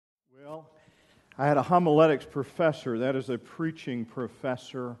I had a homiletics professor, that is a preaching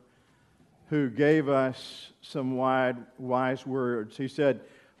professor, who gave us some wise words. He said,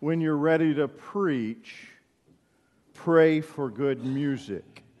 when you're ready to preach, pray for good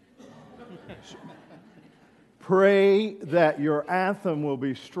music. Pray that your anthem will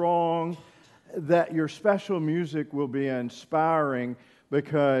be strong, that your special music will be inspiring,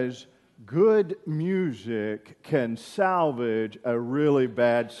 because good music can salvage a really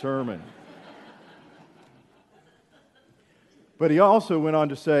bad sermon. But he also went on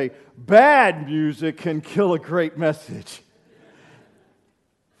to say, bad music can kill a great message.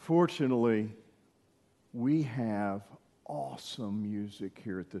 Fortunately, we have awesome music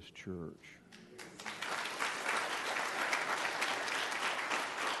here at this church.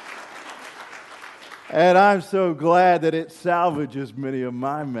 And I'm so glad that it salvages many of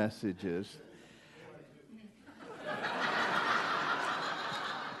my messages.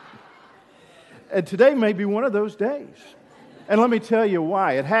 And today may be one of those days. And let me tell you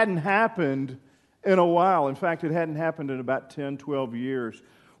why. It hadn't happened in a while. In fact, it hadn't happened in about 10, 12 years,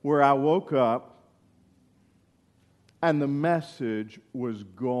 where I woke up and the message was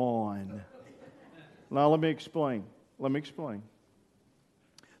gone. Now, let me explain.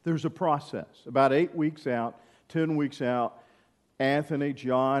 There's a process. About 8 weeks out, 10 weeks out, Anthony,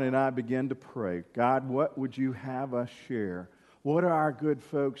 John, and I began to pray. God, what would you have us share? What do our good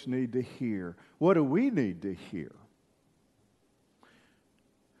folks need to hear? What do we need to hear?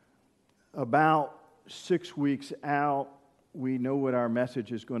 About 6 weeks out, we know what our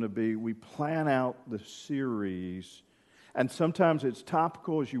message is going to be. We plan out the series, and sometimes it's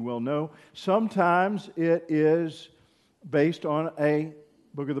topical, as you well know. Sometimes it is based on a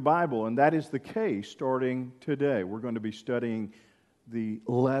book of the Bible, and that is the case starting today. We're going to be studying the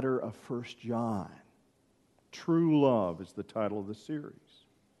letter of 1 John. True Love is the title of the series.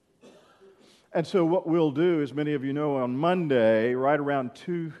 And so what we'll do, as many of you know, on Monday, right around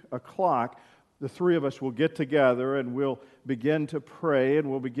 2 o'clock, the three of us will get together and we'll begin to pray and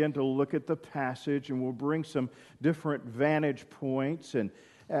we'll begin to look at the passage and we'll bring some different vantage points and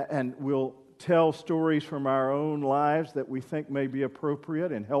we'll tell stories from our own lives that we think may be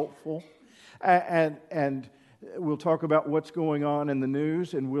appropriate and helpful. And we'll talk about what's going on in the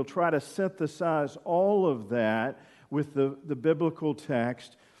news, and we'll try to synthesize all of that with the biblical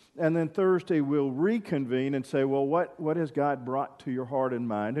text. And then Thursday we'll reconvene and say, well, what has God brought to your heart and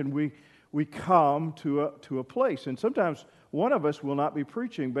mind? And we come to a place. And sometimes one of us will not be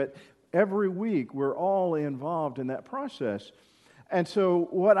preaching, but every week we're all involved in that process. And so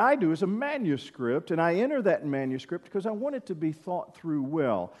what I do is a manuscript, and I enter that manuscript because I want it to be thought through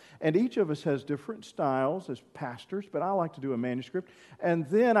well. And each of us has different styles as pastors, but I like to do a manuscript. And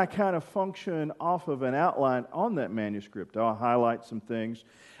then I kind of function off of an outline on that manuscript. I'll highlight some things.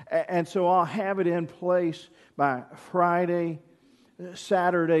 And so I'll have it in place by Friday.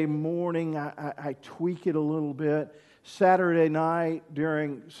 Saturday morning, I tweak it a little bit. Saturday night,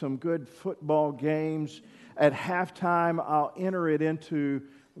 during some good football games, at halftime, I'll enter it into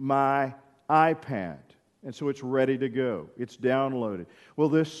my iPad. And so it's ready to go. It's downloaded. Well,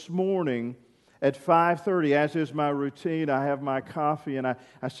 this morning at 5:30, as is my routine, I have my coffee and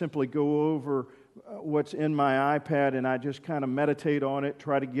I simply go over what's in my iPad and I just kind of meditate on it,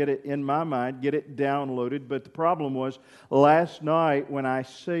 try to get it in my mind, get it downloaded. But the problem was, last night when I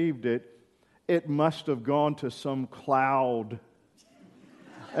saved it, it must have gone to some cloud.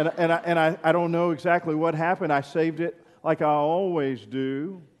 And I don't know exactly what happened. I saved it like I always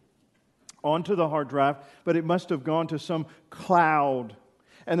do onto the hard drive, but it must have gone to some cloud.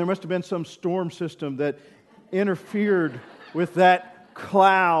 And there must have been some storm system that interfered with that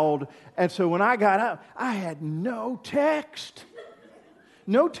cloud. And so when I got up, I had no text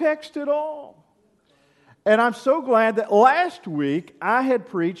at all. And I'm so glad that last week I had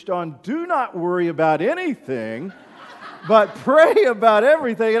preached on do not worry about anything, but pray about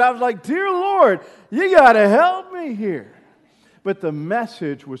everything. And I was like, dear Lord, you got to help me here. But the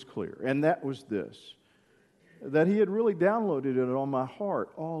message was clear, and that was this, that He had really downloaded it on my heart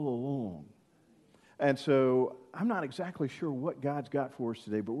all along. And so I'm not exactly sure what God's got for us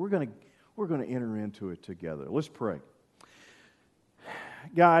today, but we're going to enter into it together. Let's pray.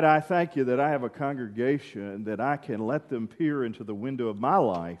 God, I thank you that I have a congregation that I can let them peer into the window of my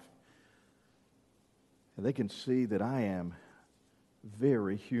life, and they can see that I am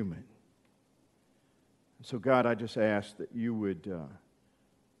very human. So, God, I just ask that you would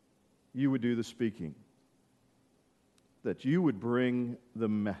do the speaking, that you would bring the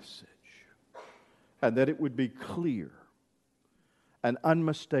message, and that it would be clear and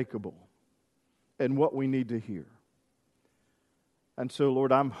unmistakable in what we need to hear. And so,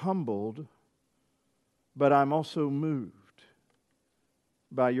 Lord, I'm humbled but I'm also moved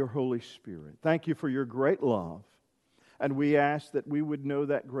by your Holy Spirit. Thank you for your great love. And we ask that we would know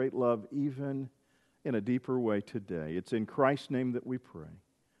that great love even in a deeper way today. It's in Christ's name that we pray.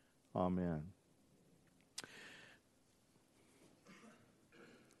 Amen.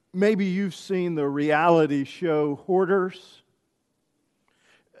 Maybe you've seen the reality show Hoarders.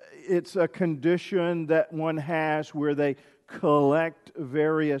 It's a condition that one has where they collect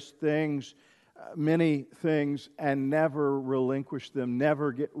various things, many things, and never relinquish them,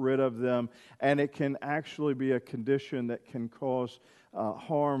 never get rid of them. And it can actually be a condition that can cause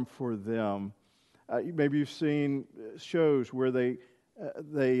harm for them. Maybe you've seen shows where they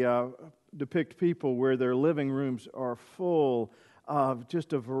depict people where their living rooms are full of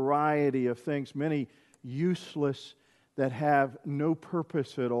just a variety of things, many useless that have no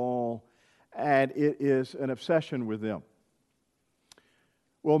purpose at all, and it is an obsession with them.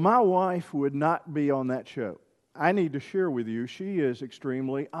 Well, my wife would not be on that show. I need to share with you, she is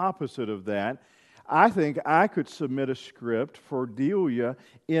extremely opposite of that. I think I could submit a script for Delia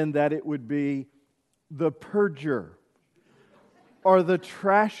in that it would be the purger or the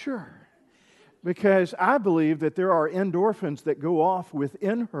trasher, because I believe that there are endorphins that go off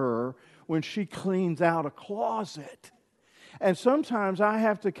within her when she cleans out a closet. And sometimes I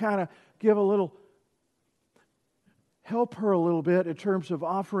have to kind of give a little, help her a little bit in terms of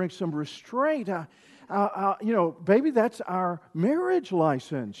offering some restraint. Baby, that's our marriage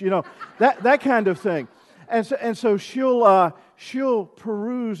license, that kind of thing. And so she'll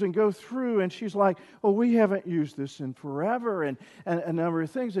peruse and go through, and she's like, "Oh, we haven't used this in forever," and a number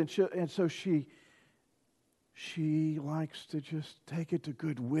of things, and so she likes to just take it to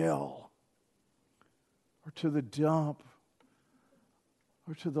Goodwill, or to the dump,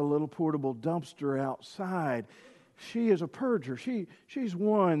 or to the little portable dumpster outside. She is a purger. She's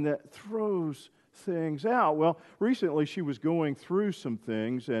one that throws things out. Well, recently she was going through some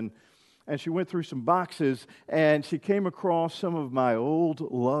things, and she went through some boxes, and she came across some of my old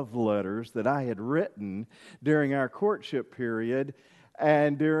love letters that I had written during our courtship period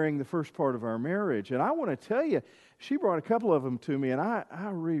and during the first part of our marriage. And I want to tell you, she brought a couple of them to me, and I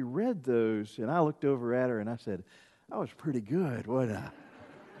reread those, and I looked over at her, and I said, "I was pretty good, wasn't I?"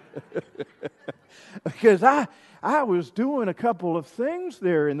 Because I was doing a couple of things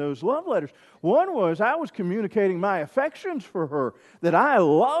there in those love letters. One was I was communicating my affections for her, that I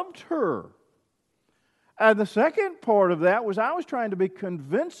loved her. And the second part of that was I was trying to be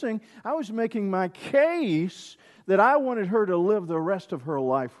convincing. I was making my case that I wanted her to live the rest of her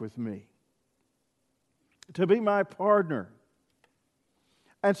life with me, to be my partner.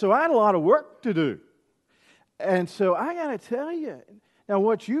 And so I had a lot of work to do. And so I got to tell you, now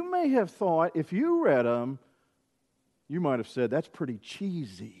what you may have thought, if you read them, you might have said, "That's pretty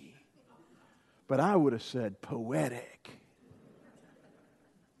cheesy." But I would have said poetic.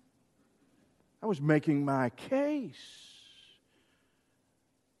 I was making my case.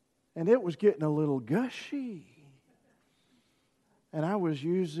 And it was getting a little gushy. And I was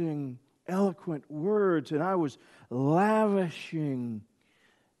using eloquent words, and I was lavishing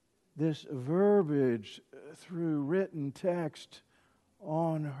this verbiage through written text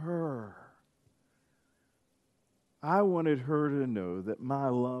on her. I wanted her to know that my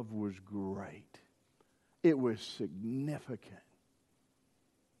love was great. It was significant.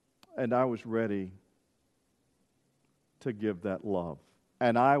 And I was ready to give that love.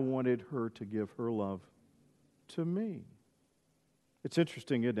 And I wanted her to give her love to me. It's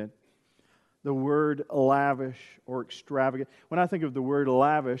interesting, isn't it? The word lavish or extravagant. When I think of the word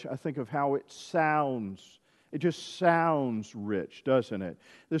lavish, I think of how it sounds. It just sounds rich, doesn't it?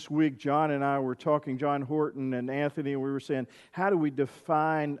 This week, John and I were talking, John Horton and Anthony, and we were saying, how do we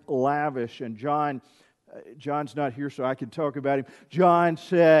define lavish? And John's not here, so I can talk about him. John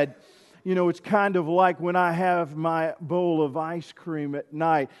said, it's kind of like when I have my bowl of ice cream at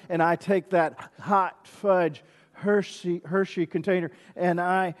night, and I take that hot fudge Hershey container, and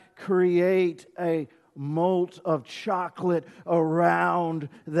I create a mold of chocolate around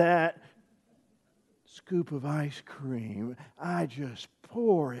that scoop of ice cream. I just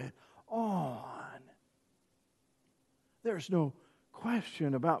pour it on. There's no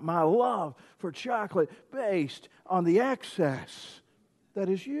question about my love for chocolate based on the excess that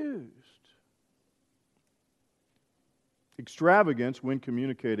is used. Extravagance, when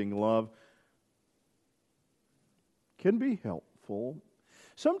communicating love, can be helpful.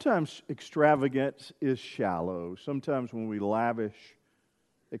 Sometimes extravagance is shallow. Sometimes when we lavish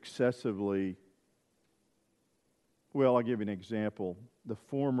excessively, well, I'll give you an example. The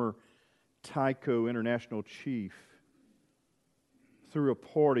former Tyco international chief threw a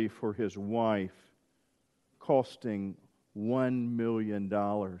party for his wife costing $1 million.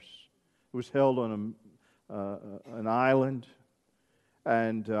 It was held on an island,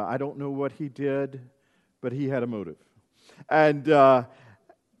 and I don't know what he did, but he had a motive. And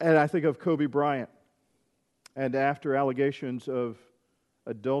I think of Kobe Bryant, and after allegations of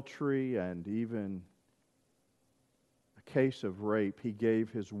adultery and even a case of rape, he gave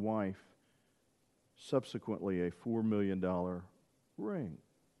his wife subsequently a $4 million ring.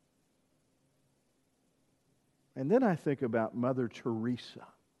 And then I think about Mother Teresa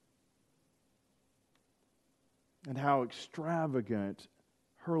and how extravagant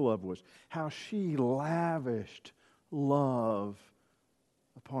her love was, how she lavished love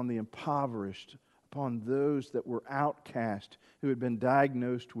upon the impoverished, upon those that were outcast, who had been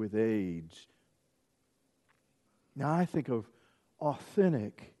diagnosed with AIDS. Now I think of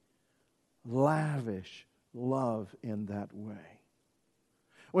authentic, lavish love in that way.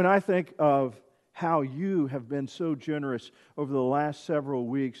 When I think of how you have been so generous over the last several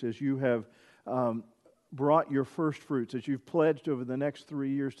weeks as you have brought your first fruits, as you've pledged over the next 3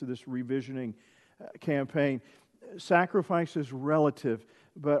 years to this revisioning campaign. Sacrifice is relative,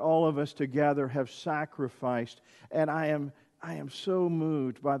 but all of us together have sacrificed. And I am so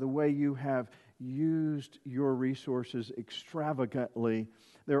moved by the way you have used your resources extravagantly.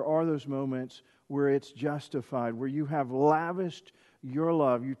 There are those moments where it's justified, where you have lavished your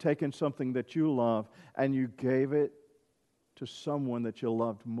love. You've taken something that you love and you gave it to someone that you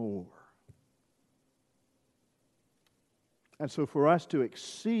loved more. And so for us to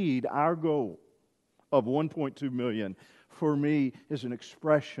exceed our goal of 1.2 million, for me, is an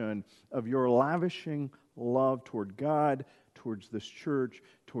expression of your lavishing love toward God, towards this church,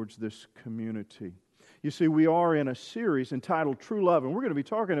 towards this community. You see, we are in a series entitled True Love, and we're going to be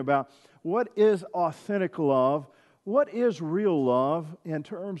talking about what is authentic love, what is real love in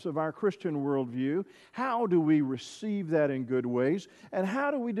terms of our Christian worldview, how do we receive that in good ways, and how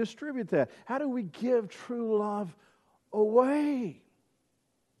do we distribute that? How do we give true love away?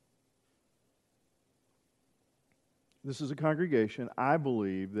 This is a congregation, I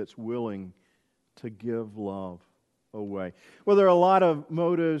believe, that's willing to give love away. Well, there are a lot of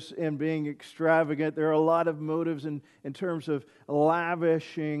motives in being extravagant. There are a lot of motives in terms of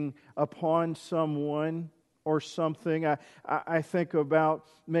lavishing upon someone or something. I think about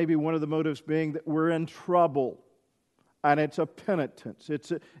maybe one of the motives being that we're in trouble. And it's a penitence.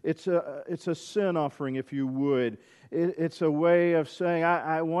 It's a sin offering, if you would. It's a way of saying,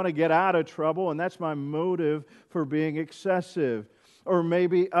 I want to get out of trouble, and that's my motive for being excessive. Or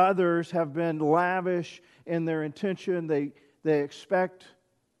maybe others have been lavish in their intention. They expect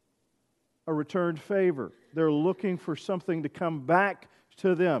a returned favor. They're looking for something to come back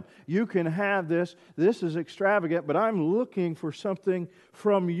to them. You can have this. This is extravagant, but I'm looking for something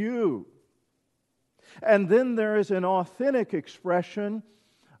from you. And then there is an authentic expression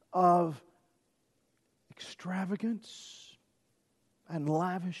of extravagance and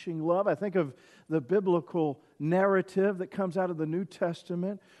lavishing love. I think of the biblical narrative that comes out of the New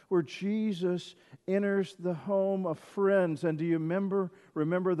Testament where Jesus enters the home of friends. And do you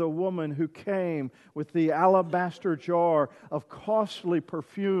remember the woman who came with the alabaster jar of costly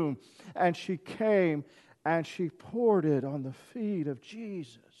perfume? And she came and she poured it on the feet of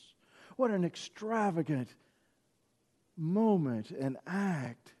Jesus. What an extravagant moment and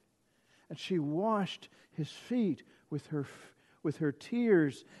act. And she washed his feet with her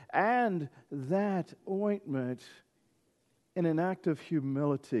tears and that ointment in an act of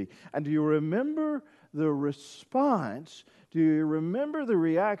humility. And do you remember the response? Do you remember the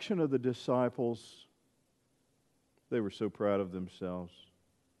reaction of the disciples? They were so proud of themselves.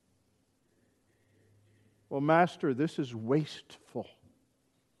 Well, Master, this is wasteful.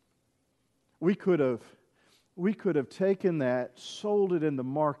 We could have taken that, sold it in the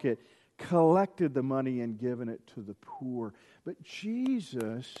market, collected the money and given it to the poor. But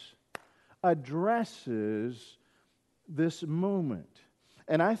Jesus addresses this moment.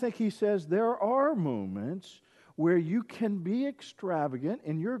 And I think he says there are moments where you can be extravagant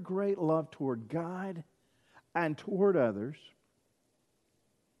in your great love toward God and toward others.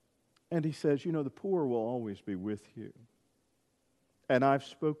 And he says, the poor will always be with you. And I've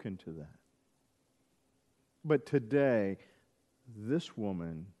spoken to that. But today, this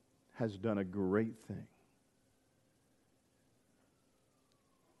woman has done a great thing.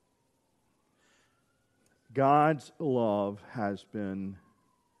 God's love has been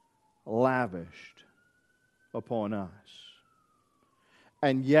lavished upon us.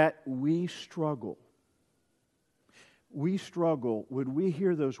 And yet we struggle. We struggle when we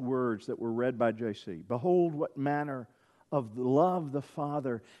hear those words that were read by J.C. Behold what manner of love the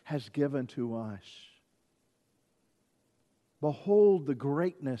Father has given to us, Behold the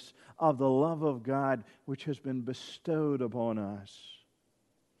greatness of the love of God which has been bestowed upon us.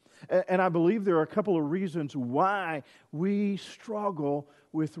 And I believe there are a couple of reasons why we struggle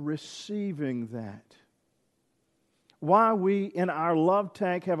with receiving that. Why we, in our love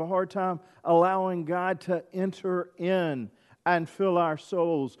tank, have a hard time allowing God to enter in and fill our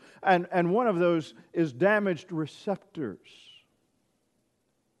souls. And one of those is damaged receptors.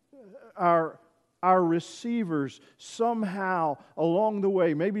 Our receivers somehow along the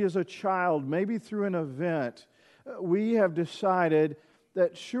way, maybe as a child, maybe through an event, we have decided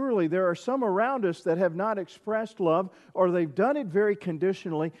that surely there are some around us that have not expressed love, or they've done it very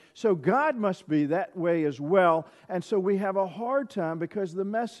conditionally, so God must be that way as well. And so we have a hard time because the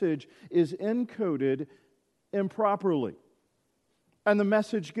message is encoded improperly. And the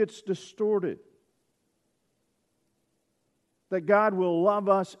message gets distorted. That God will love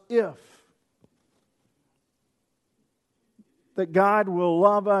us if. That God will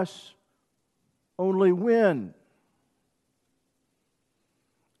love us only when.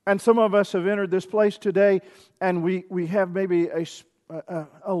 And some of us have entered this place today and we have maybe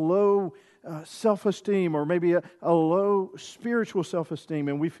a low self-esteem, or maybe a low spiritual self-esteem,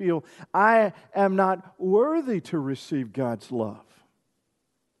 and we feel, I am not worthy to receive God's love.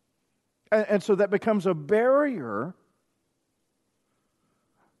 And so that becomes a barrier.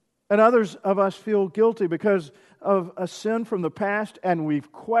 And others of us feel guilty because of a sin from the past, and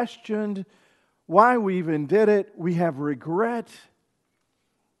we've questioned why we even did it. We have regret.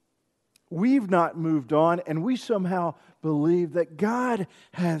 We've not moved on, and we somehow believe that God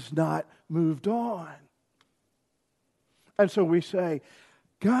has not moved on. And so we say,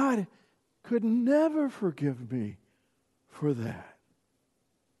 God could never forgive me for that.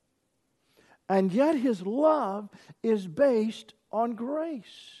 And yet His love is based on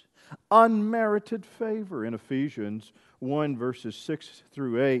grace, unmerited favor. In Ephesians 1, verses 6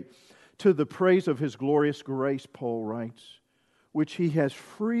 through 8, to the praise of His glorious grace, Paul writes, which He has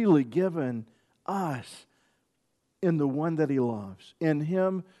freely given us in the one that He loves, in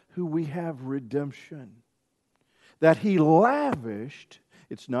Him who we have redemption. That He lavished,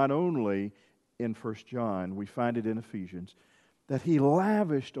 it's not only in 1 John, we find it in Ephesians, that He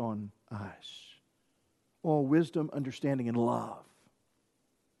lavished on us all wisdom, understanding, and love.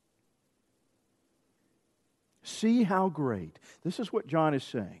 See how great. This is what John is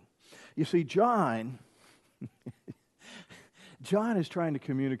saying. You see, John is trying to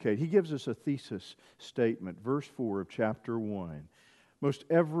communicate. He gives us a thesis statement, verse 4 of chapter 1. Most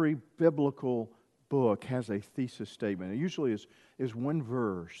every biblical book has a thesis statement. It usually is one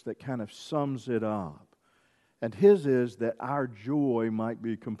verse that kind of sums it up. And his is that our joy might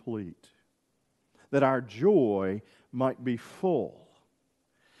be complete, that our joy might be full.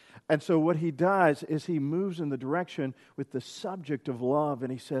 And so what he does is he moves in the direction with the subject of love,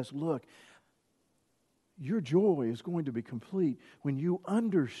 and he says, look, your joy is going to be complete when you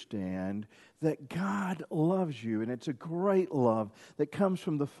understand that God loves you, and it's a great love that comes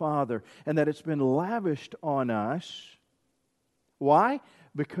from the Father, and that it's been lavished on us. Why?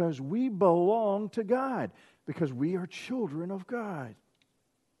 Because we belong to God, because we are children of God.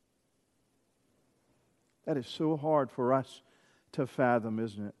 That is so hard for us to fathom,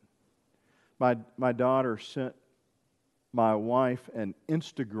 isn't it? My daughter sent my wife an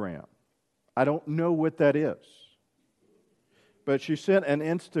Instagram. I don't know what that is. But she sent an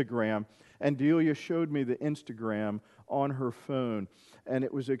Instagram, and Delia showed me the Instagram on her phone. And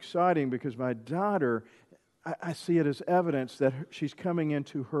it was exciting because my daughter, I see it as evidence that she's coming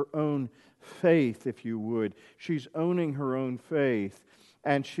into her own faith, if you would. She's owning her own faith.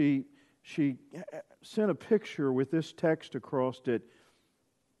 And she sent a picture with this text across it.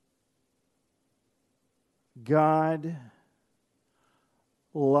 God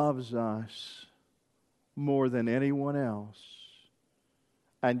loves us more than anyone else,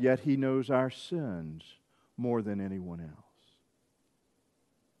 and yet He knows our sins more than anyone else.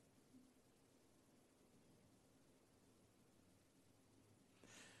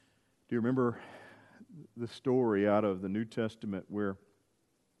 Do you remember the story out of the New Testament where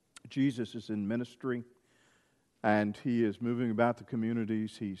Jesus is in ministry and He is moving about the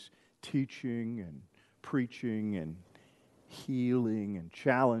communities? He's teaching and preaching and healing and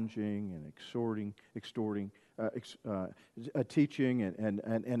challenging and teaching,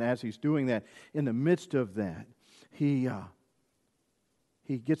 and as He's doing that, in the midst of that, he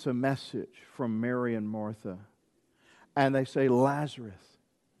gets a message from Mary and Martha, and they say, Lazarus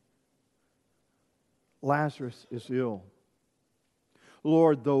is ill.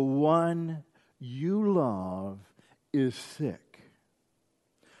 Lord, the one you love is sick.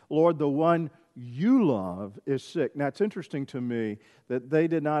 Lord, the one you love is sick. Now, it's interesting to me that they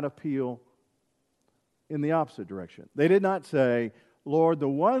did not appeal in the opposite direction. They did not say, Lord, the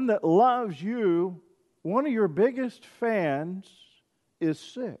one that loves you, one of your biggest fans, is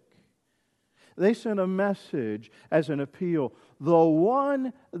sick. They sent a message as an appeal. The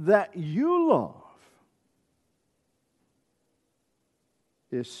one that you love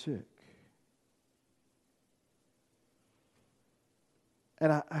is sick.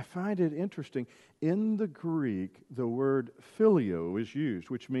 And I find it interesting. In the Greek, the word phileo is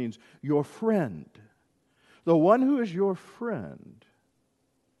used, which means your friend. The one who is your friend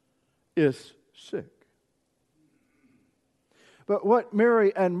is sick. But what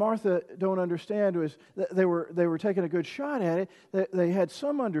Mary and Martha don't understand is that they were taking a good shot at it. That they had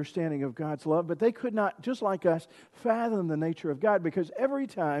some understanding of God's love, but they could not, just like us, fathom the nature of God. Because every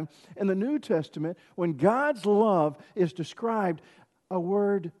time in the New Testament, when God's love is described,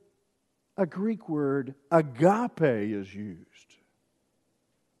 a Greek word, agape, is used.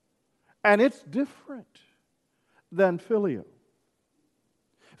 And it's different than phileo.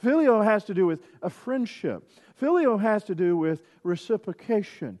 Phileo has to do with a friendship. Phileo has to do with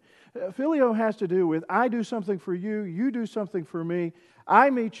reciprocation. Phileo has to do with I do something for you, you do something for me. I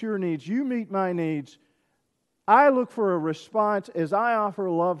meet your needs, you meet my needs. I look for a response as I offer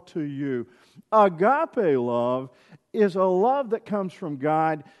love to you. Agape love is a love that comes from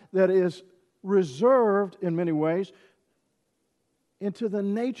God that is reserved in many ways into the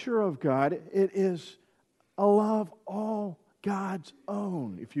nature of God. It is a love all God's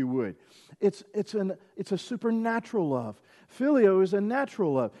own, if you would. It's a supernatural love. Phileo is a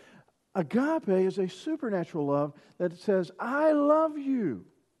natural love. Agape is a supernatural love that says, I love you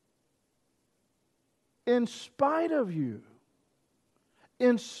in spite of you,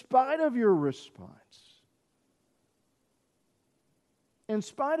 in spite of your response, in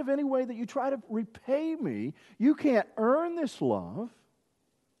spite of any way that you try to repay me. You can't earn this love.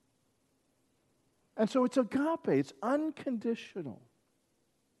 And so it's agape, it's unconditional.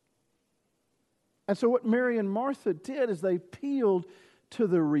 And so what Mary and Martha did is they appealed to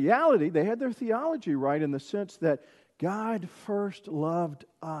the reality. They had their theology right in the sense that God first loved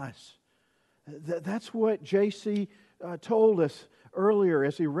us. That's what J.C. told us earlier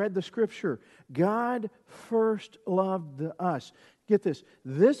as he read the Scripture. God first loved us. Get this.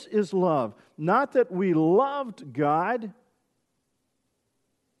 This is love. Not that we loved God,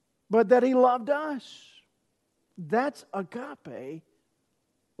 but that He loved us. That's agape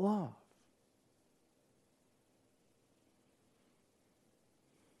love.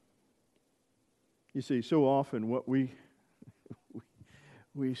 You see, so often what we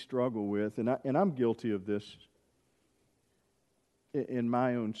struggle with, and I'm guilty of this in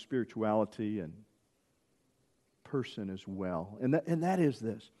my own spirituality and person as well, and that is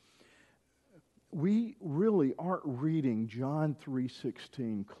this. We really aren't reading John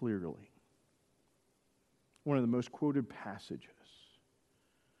 3:16 clearly. One of the most quoted passages.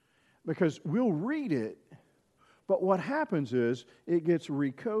 Because we'll read it, but what happens is it gets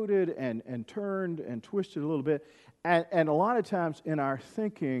recoded and turned and twisted a little bit. And a lot of times in our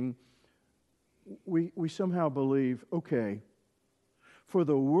thinking, we somehow believe, okay, for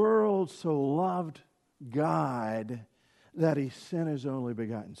the world so loved God that He sent His only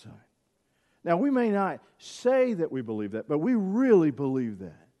begotten Son. Now, we may not say that we believe that, but we really believe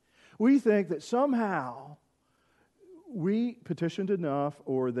that. We think that somehow we petitioned enough,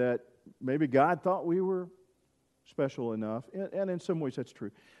 or that maybe God thought we were special enough, and in some ways that's true.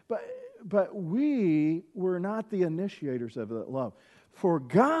 But we were not the initiators of that love. For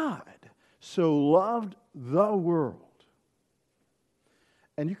God so loved the world.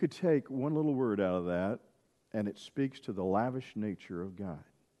 And you could take one little word out of that, and it speaks to the lavish nature of God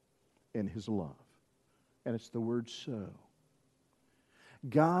and His love. And it's the word so.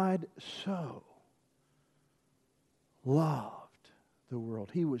 God so loved the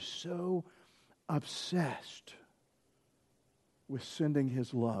world. He was so obsessed with sending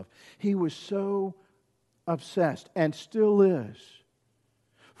His love. He was so obsessed, and still is,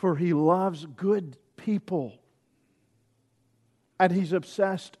 for He loves good people. And He's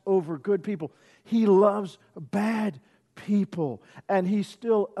obsessed over good people. He loves bad people. And He's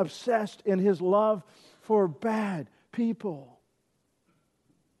still obsessed in His love for bad people.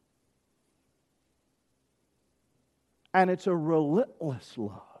 And it's a relentless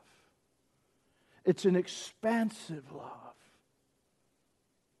love. It's an expansive love.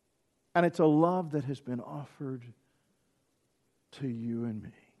 And it's a love that has been offered to you and me.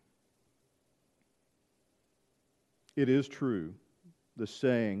 It is true, the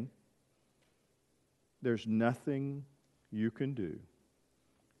saying, there's nothing you can do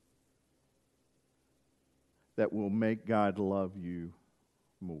that will make God love you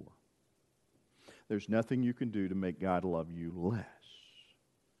more. There's nothing you can do to make God love you less.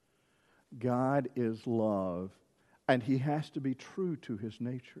 God is love, and He has to be true to His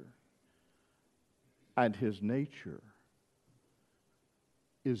nature. And His nature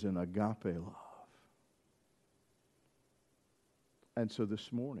is an agape love. And so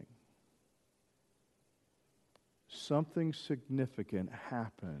this morning, something significant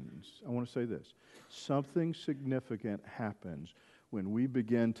happens. I want to say this. Something significant happens when we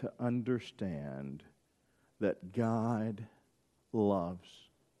begin to understand that God loves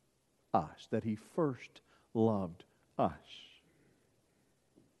us, that He first loved us.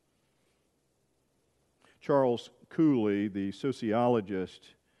 Charles Cooley, the sociologist,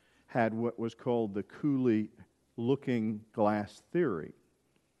 had what was called the Cooley looking glass theory.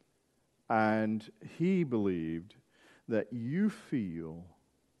 And he believed that you feel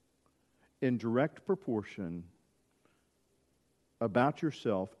in direct proportion about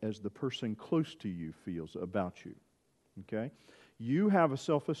yourself as the person close to you feels about you. Okay? You have a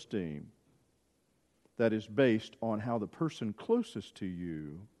self-esteem that is based on how the person closest to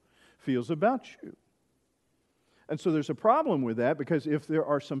you feels about you. And so there's a problem with that, because if there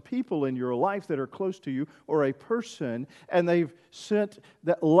are some people in your life that are close to you, or a person, and they've sent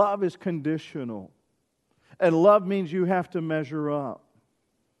that love is conditional, and love means you have to measure up,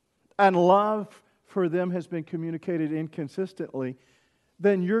 and love for them has been communicated inconsistently,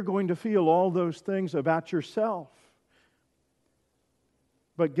 then you're going to feel all those things about yourself.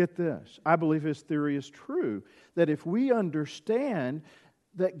 But get this, I believe his theory is true, that if we understand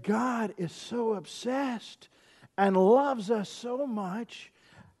that God is so obsessed and loves us so much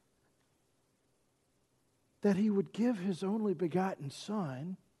that He would give His only begotten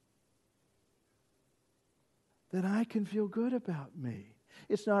Son, then I can feel good about me.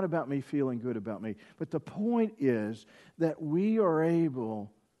 It's not about me feeling good about me, but the point is that we are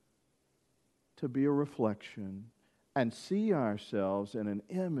able to be a reflection and see ourselves in an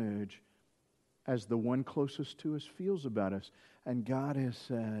image as the one closest to us feels about us. And God has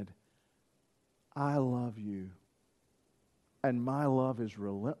said, I love you. And my love is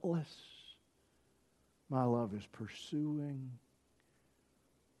relentless. My love is pursuing.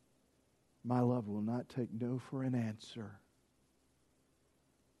 My love will not take no for an answer.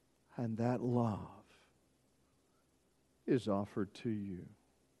 And that love is offered to you.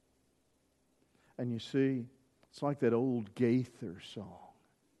 And you see, it's like that old Gaither song.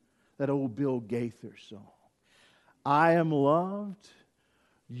 That old Bill Gaither song. I am loved.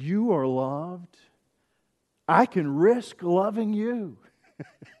 You are loved. I can risk loving you.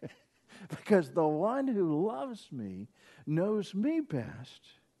 Because the one who loves me knows me best.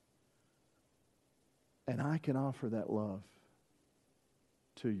 And I can offer that love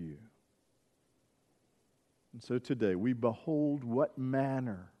to you. And so today we behold what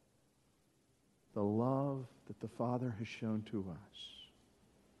manner the love that the Father has shown to us.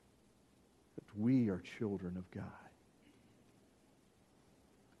 That we are children of God.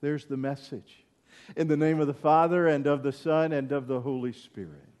 There's the message. In the name of the Father, and of the Son, and of the Holy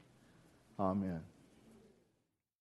Spirit. Amen.